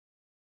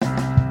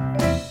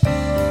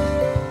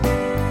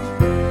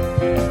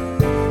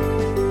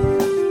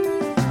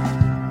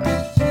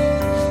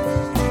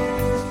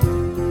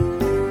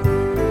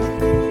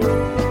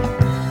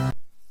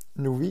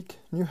Week,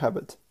 New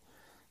Habit.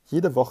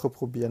 Jede Woche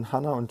probieren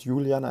Hannah und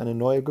Julian eine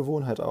neue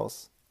Gewohnheit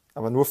aus,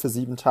 aber nur für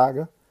 7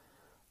 Tage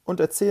und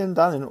erzählen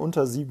dann in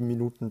unter 7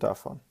 Minuten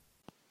davon.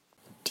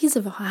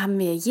 Diese Woche haben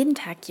wir jeden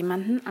Tag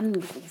jemanden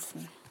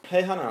angerufen.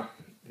 Hey Hannah,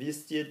 wie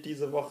ist dir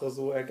diese Woche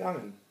so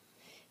ergangen?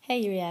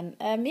 Hey Julian,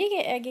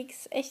 mir ging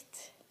es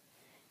echt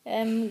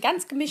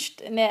ganz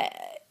gemischt.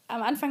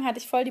 Am Anfang hatte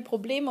ich voll die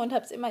Probleme und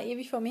habe es immer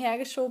ewig vor mir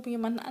hergeschoben,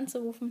 jemanden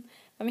anzurufen,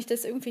 weil mich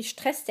das irgendwie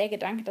stresst, der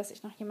Gedanke, dass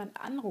ich noch jemanden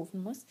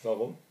anrufen muss.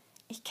 Warum?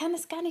 Ich kann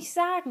es gar nicht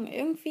sagen.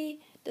 Irgendwie,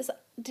 das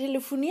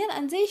Telefonieren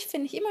an sich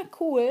finde ich immer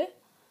cool,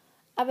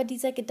 aber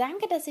dieser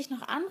Gedanke, dass ich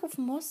noch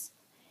anrufen muss,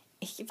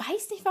 ich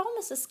weiß nicht warum,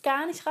 es ist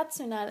gar nicht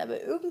rational,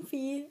 aber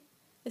irgendwie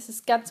ist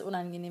es ganz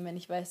unangenehm, wenn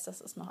ich weiß, dass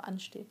es noch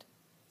ansteht.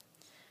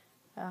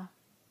 Ja.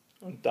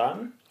 Und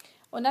dann?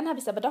 Und dann habe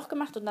ich es aber doch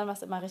gemacht und dann war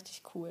es immer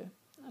richtig cool.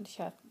 Und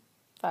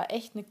war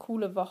echt eine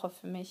coole Woche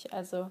für mich.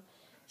 Also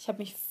ich habe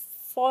mich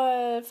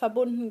voll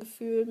verbunden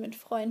gefühlt mit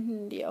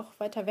Freunden, die auch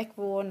weiter weg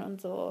wohnen und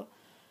so.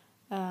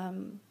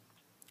 Und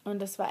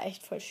das war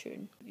echt voll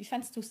schön. Wie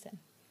fandst du es denn?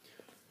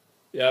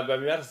 Ja, bei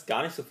mir war das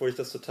gar nicht so, wo ich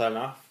das total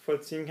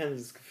nachvollziehen kann,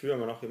 dieses Gefühl, wenn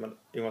man noch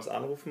irgendwas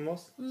anrufen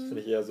muss. Das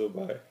finde ich eher so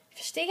bei... Ich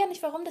verstehe gar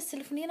nicht, warum. Das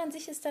Telefonieren an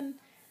sich ist dann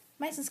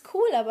meistens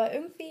cool, aber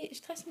irgendwie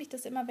stresst mich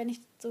das immer, wenn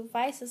ich so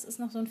weiß, es ist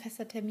noch so ein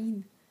fester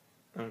Termin.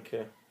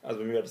 Okay,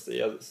 also bei mir ist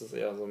es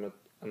eher so mit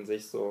an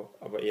sich so,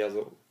 aber eher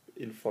so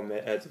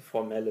informell, also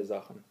formelle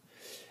Sachen.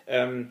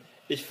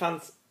 Ich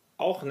fand es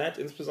auch nett,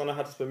 insbesondere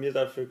hat es bei mir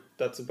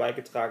dazu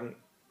beigetragen,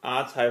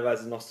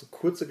 teilweise noch so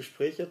kurze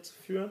Gespräche zu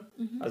führen.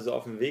 Also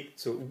auf dem Weg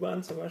zur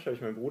U-Bahn zum Beispiel habe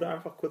ich meinen Bruder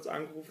einfach kurz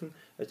angerufen,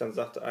 weil ich dann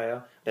sagte,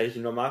 da hätte ich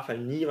im Normalfall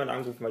nie jemanden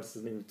angerufen, weil das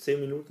sind irgendwie 10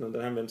 Minuten und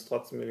dann haben wir uns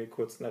trotzdem irgendwie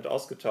kurz nett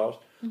ausgetauscht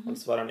und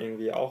es war dann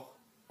irgendwie auch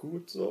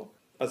gut so.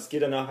 Also es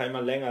geht dann nachher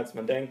immer länger, als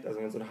man denkt. Also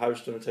wenn man so eine halbe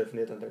Stunde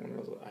telefoniert, dann denkt man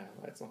immer so,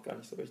 war jetzt noch gar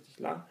nicht so richtig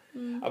lang.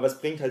 Aber es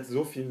bringt halt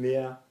so viel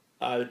mehr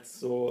als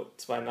so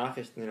 2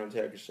 Nachrichten hin und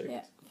her geschickt.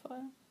 Ja,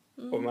 voll.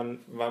 Und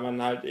weil man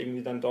halt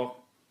irgendwie dann doch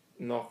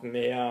noch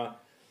mehr,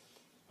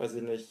 weiß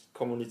ich nicht,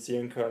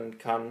 kommunizieren können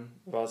kann,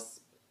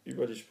 was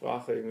über die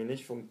Sprache irgendwie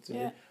nicht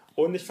funktioniert. Ja.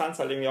 Und ich fand es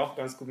halt irgendwie auch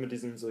ganz gut mit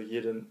diesem so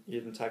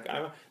jeden Tag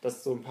einmal,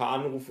 dass so ein paar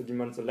Anrufe, die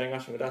man so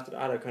länger schon gedacht hat,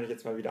 da kann ich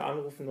jetzt mal wieder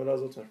anrufen oder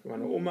so, zum Beispiel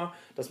meine Oma,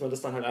 dass man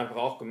das dann halt einfach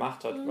auch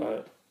gemacht hat,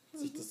 weil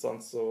sich das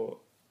sonst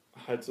so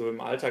halt so im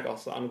Alltag auch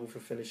so Anrufe,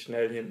 finde ich,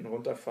 schnell hinten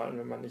runterfallen,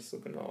 wenn man nicht so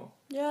genau...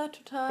 Ja,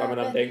 total. Weil man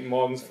dann denkt,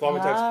 morgens,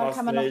 vormittags passt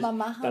kann man nicht, noch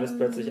mal machen. dann ist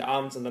plötzlich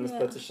abends und dann ist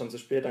plötzlich schon zu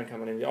spät, dann kann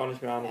man irgendwie auch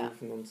nicht mehr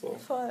anrufen und so.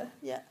 Voll,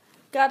 ja.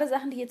 Gerade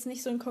Sachen, die jetzt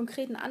nicht so einen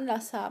konkreten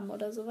Anlass haben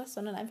oder sowas,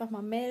 sondern einfach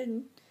mal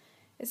melden.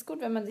 Ist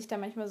gut, wenn man sich da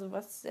manchmal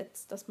sowas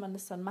setzt, dass man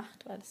das dann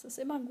macht, weil das ist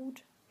immer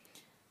gut.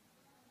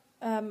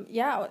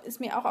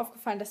 Ist mir auch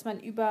aufgefallen, dass man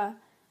über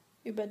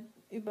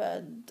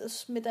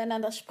das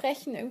Miteinander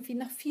sprechen irgendwie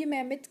noch viel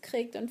mehr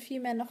mitkriegt und viel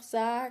mehr noch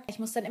sagt. Ich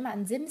muss dann immer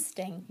an Sims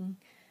denken.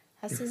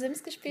 Hast du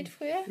Sims gespielt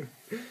früher?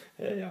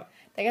 Ja.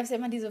 Da gab es ja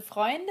immer diese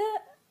Freunde,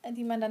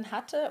 die man dann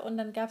hatte und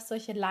dann gab es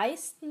solche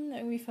Leisten,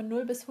 irgendwie von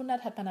 0 bis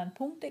 100 hat man dann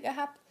Punkte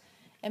gehabt,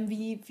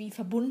 wie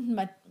verbunden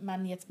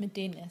man jetzt mit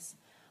denen ist.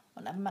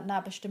 Und an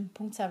einer bestimmten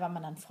Punktzahl war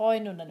man dann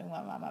Freunde und dann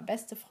irgendwann war man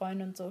beste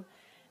Freunde und so.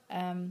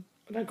 Und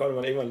dann konnte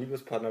man irgendwann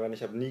Liebespartner werden.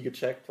 Ich habe nie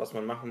gecheckt, was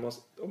man machen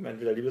muss, um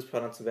entweder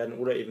Liebespartner zu werden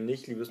oder eben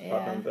nicht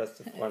Liebespartner und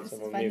beste Freund.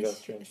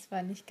 Es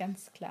war nicht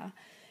ganz klar.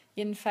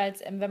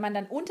 Jedenfalls, wenn man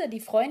dann unter die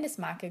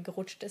Freundesmarke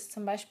gerutscht ist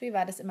zum Beispiel,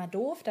 war das immer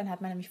doof. Dann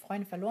hat man nämlich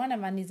Freunde verloren,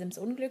 dann waren die Sims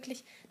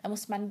unglücklich. Da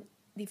musste man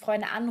die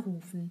Freunde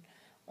anrufen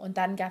und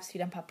dann gab es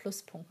wieder ein paar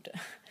Pluspunkte.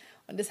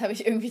 Und das habe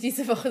ich irgendwie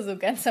diese Woche so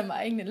ganz am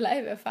eigenen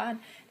Leib erfahren,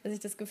 dass ich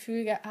das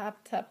Gefühl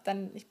gehabt habe,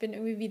 ich bin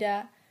irgendwie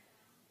wieder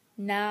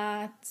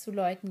näher zu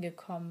Leuten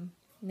gekommen,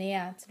 mit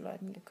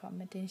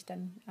denen ich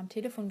dann am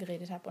Telefon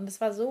geredet habe. Und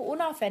es war so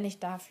unaufwendig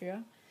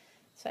dafür.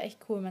 Das war echt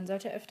cool. Man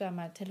sollte öfter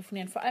mal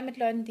telefonieren, vor allem mit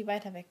Leuten, die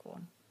weiter weg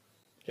wohnen.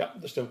 Ja,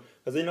 das stimmt.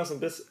 Was ich noch so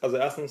ein bisschen, also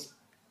erstens,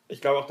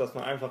 ich glaube auch, dass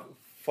man einfach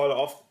voll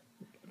oft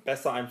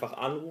besser einfach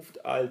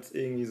anruft, als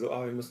irgendwie so,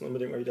 wir müssen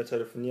unbedingt mal wieder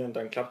telefonieren.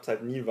 Dann klappt es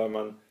halt nie, weil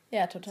man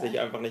sich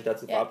einfach nicht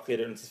dazu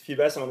verabredet. Und es ist viel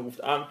besser, man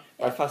ruft an,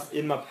 weil fast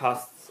immer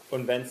passt.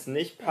 Und wenn es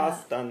nicht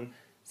passt, dann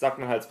sagt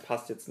man halt, es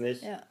passt jetzt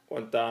nicht. Ja.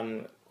 Und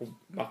dann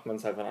macht man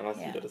es halt wann anders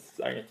wieder. Das ist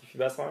eigentlich die viel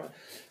bessere.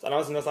 Das andere,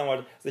 was ich noch sagen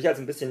wollte, was ich halt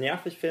so ein bisschen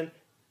nervig finde,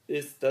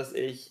 ist, dass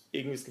ich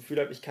irgendwie das Gefühl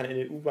habe, ich kann in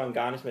den U-Bahn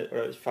gar nicht mehr,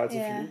 oder ich fahre so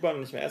viel U-Bahn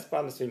und nicht mehr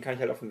S-Bahn, deswegen kann ich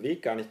halt auf dem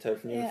Weg gar nicht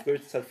telefonieren. Früher habe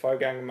ich das halt voll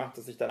gern gemacht,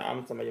 dass ich dann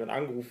abends nochmal jemanden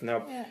angerufen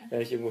habe, wenn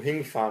ich irgendwo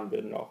hingefahren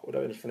bin noch,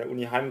 oder wenn ich von der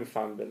Uni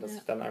heimgefahren bin, dass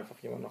ich dann einfach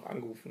jemanden noch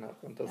angerufen habe.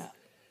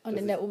 Und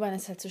in der U-Bahn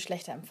ist halt so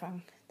schlechter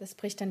Empfang. Das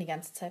bricht dann die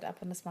ganze Zeit ab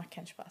und das macht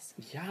keinen Spaß.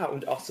 Ja,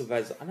 und auch so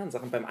bei so anderen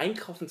Sachen. Beim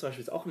Einkaufen zum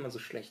Beispiel ist auch immer so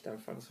schlechter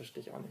Empfang, das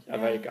verstehe ich auch nicht.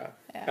 Aber egal.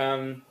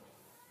 Ja.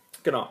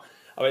 Genau.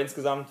 Aber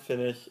insgesamt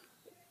finde ich,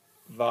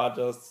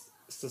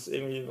 ist das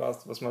irgendwie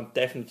was man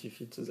definitiv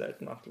viel zu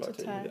selten macht,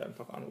 Leute irgendwie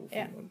einfach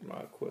anrufen und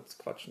mal kurz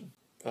quatschen.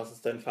 Was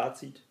ist dein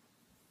Fazit?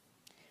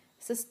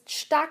 Es ist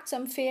stark zu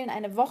empfehlen,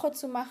 eine Woche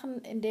zu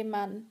machen, in der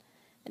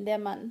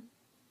man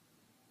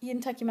jeden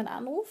Tag jemanden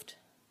anruft.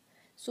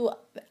 So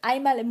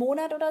einmal im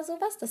Monat oder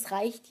sowas, das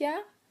reicht ja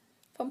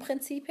vom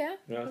Prinzip her.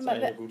 Ja, das ist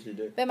eine gute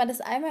Idee. Wenn man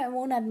das einmal im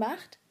Monat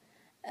macht,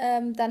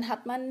 dann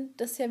hat man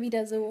das ja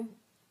wieder so.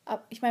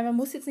 Ich meine, man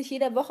muss jetzt nicht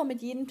jede Woche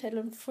mit jedem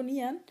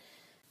telefonieren.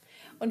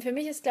 Und für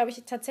mich ist, glaube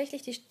ich,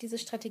 tatsächlich diese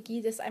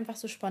Strategie, das einfach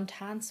so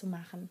spontan zu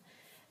machen.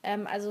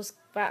 Also es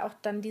war auch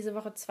dann diese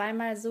Woche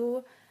zweimal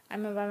so,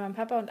 einmal bei meinem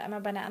Papa und einmal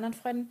bei einer anderen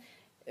Freundin.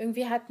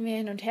 Irgendwie hatten wir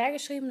hin und her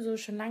geschrieben, so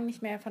schon lange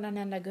nicht mehr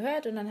voneinander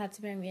gehört. Und dann hat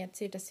sie mir irgendwie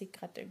erzählt, dass sie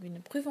gerade irgendwie eine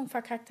Prüfung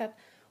verkackt hat.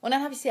 Und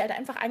dann habe ich sie halt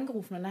einfach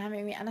angerufen. Und dann haben wir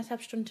irgendwie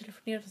 1,5 Stunden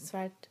telefoniert. Das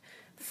war halt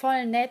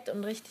voll nett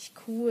und richtig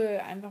cool,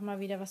 einfach mal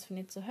wieder was von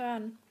ihr zu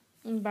hören.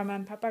 Und bei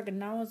meinem Papa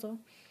genauso.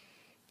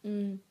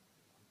 Und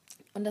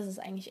das ist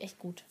eigentlich echt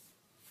gut.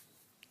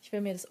 Ich will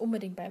mir das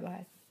unbedingt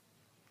beibehalten.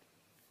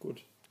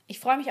 Gut. Ich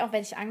freue mich auch,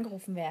 wenn ich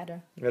angerufen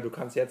werde. Ja, du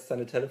kannst jetzt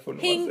deine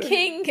Telefonnummer Hink,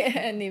 hink.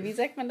 Nee, wie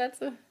sagt man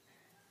dazu?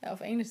 Ja,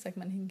 auf Englisch sagt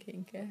man hink,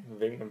 hink.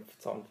 Wegen dem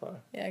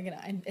Zaunfall. Ja, genau.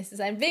 Es ist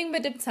ein Wegen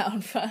mit dem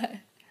Zaunfall.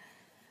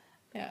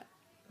 Ja.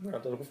 Ja,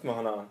 dann ruft mal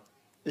Hannah an.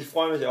 Ich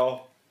freue mich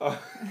auch.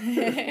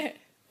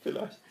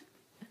 Vielleicht.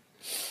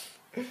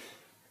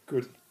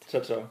 Gut.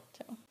 Ciao, ciao.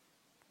 Ciao.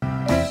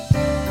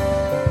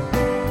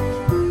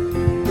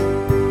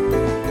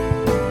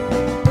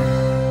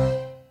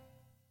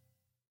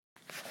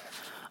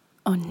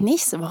 Und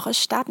nächste Woche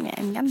starten wir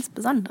ein ganz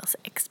besonderes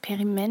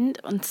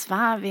Experiment. Und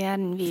zwar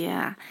werden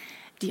wir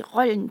die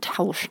Rollen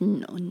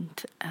tauschen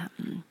und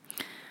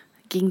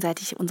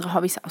gegenseitig unsere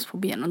Hobbys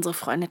ausprobieren, unsere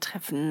Freunde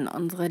treffen,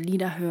 unsere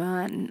Lieder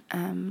hören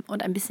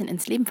und ein bisschen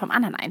ins Leben vom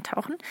anderen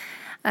eintauchen.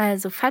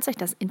 Also falls euch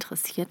das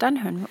interessiert,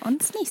 dann hören wir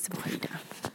uns nächste Woche wieder.